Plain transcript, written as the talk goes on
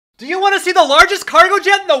Do you want to see the largest cargo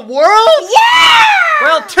jet in the world? Yeah!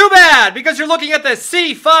 Well, too bad, because you're looking at the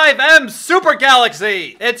C5M Super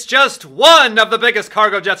Galaxy. It's just one of the biggest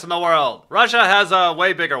cargo jets in the world. Russia has a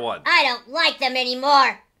way bigger one. I don't like them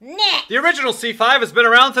anymore. Nah. The original C5 has been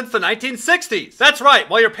around since the 1960s. That's right,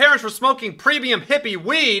 while your parents were smoking premium hippie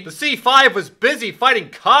weed, the C5 was busy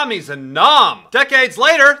fighting commies in Nam. Decades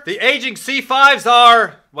later, the aging C5s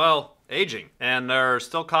are, well, aging. And there are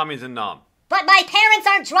still commies in Nam. But my parents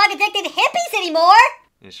aren't drug-addicted hippies anymore.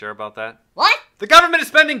 You sure about that? What? The government is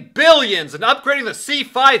spending billions in upgrading the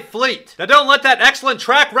C5 fleet. Now don't let that excellent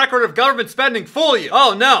track record of government spending fool you.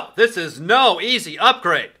 Oh no, this is no easy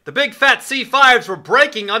upgrade. The big fat C5s were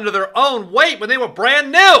breaking under their own weight when they were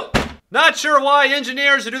brand new. Not sure why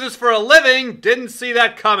engineers who do this for a living didn't see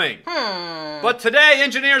that coming. But today,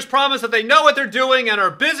 engineers promise that they know what they're doing and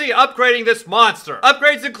are busy upgrading this monster.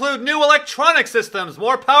 Upgrades include new electronic systems,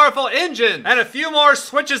 more powerful engines, and a few more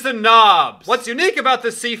switches and knobs. What's unique about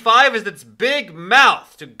this C5 is its big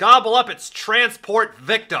mouth to gobble up its transport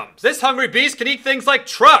victims. This hungry beast can eat things like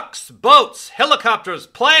trucks, boats, helicopters,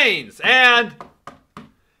 planes, and...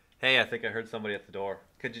 Hey, I think I heard somebody at the door.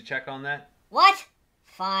 Could you check on that? What?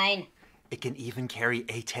 Fine. It can even carry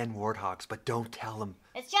A-10 warthogs, but don't tell them.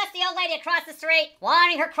 It's just the old lady across the street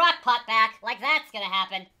wanting her crock pot back, like that's gonna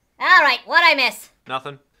happen. Alright, what'd I miss?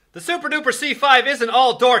 Nothing. The Super Duper C5 isn't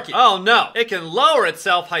all dorky. Oh no, it can lower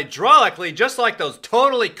itself hydraulically just like those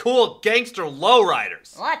totally cool gangster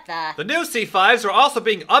lowriders. What the? The new C5s are also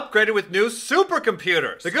being upgraded with new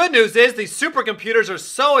supercomputers. The good news is these supercomputers are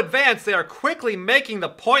so advanced they are quickly making the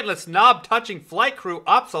pointless knob-touching flight crew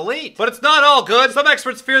obsolete. But it's not all good. Some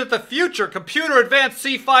experts fear that the future computer-advanced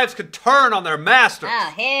C5s could turn on their masters.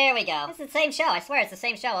 Oh, here we go. It's the same show. I swear it's the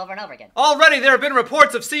same show over and over again. Already there have been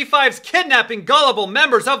reports of C5s kidnapping gullible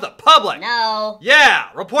members of the public. No. Yeah,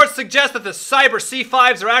 reports suggest that the cyber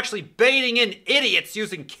C5s are actually baiting in idiots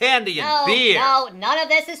using candy and beer. No, none of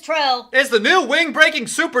this is true. Is the new wing-breaking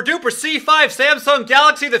Super Duper C5 Samsung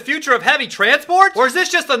Galaxy the future of heavy transport? Or is this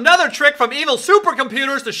just another trick from evil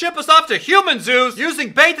supercomputers to ship us off to human zoos using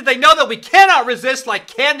bait that they know that we cannot resist like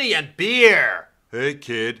candy and beer? Hey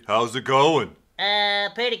kid, how's it going?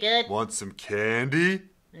 Pretty good. Want some candy?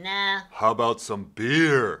 Nah. How about some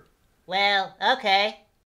beer? Well, okay.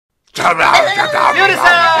 Unison!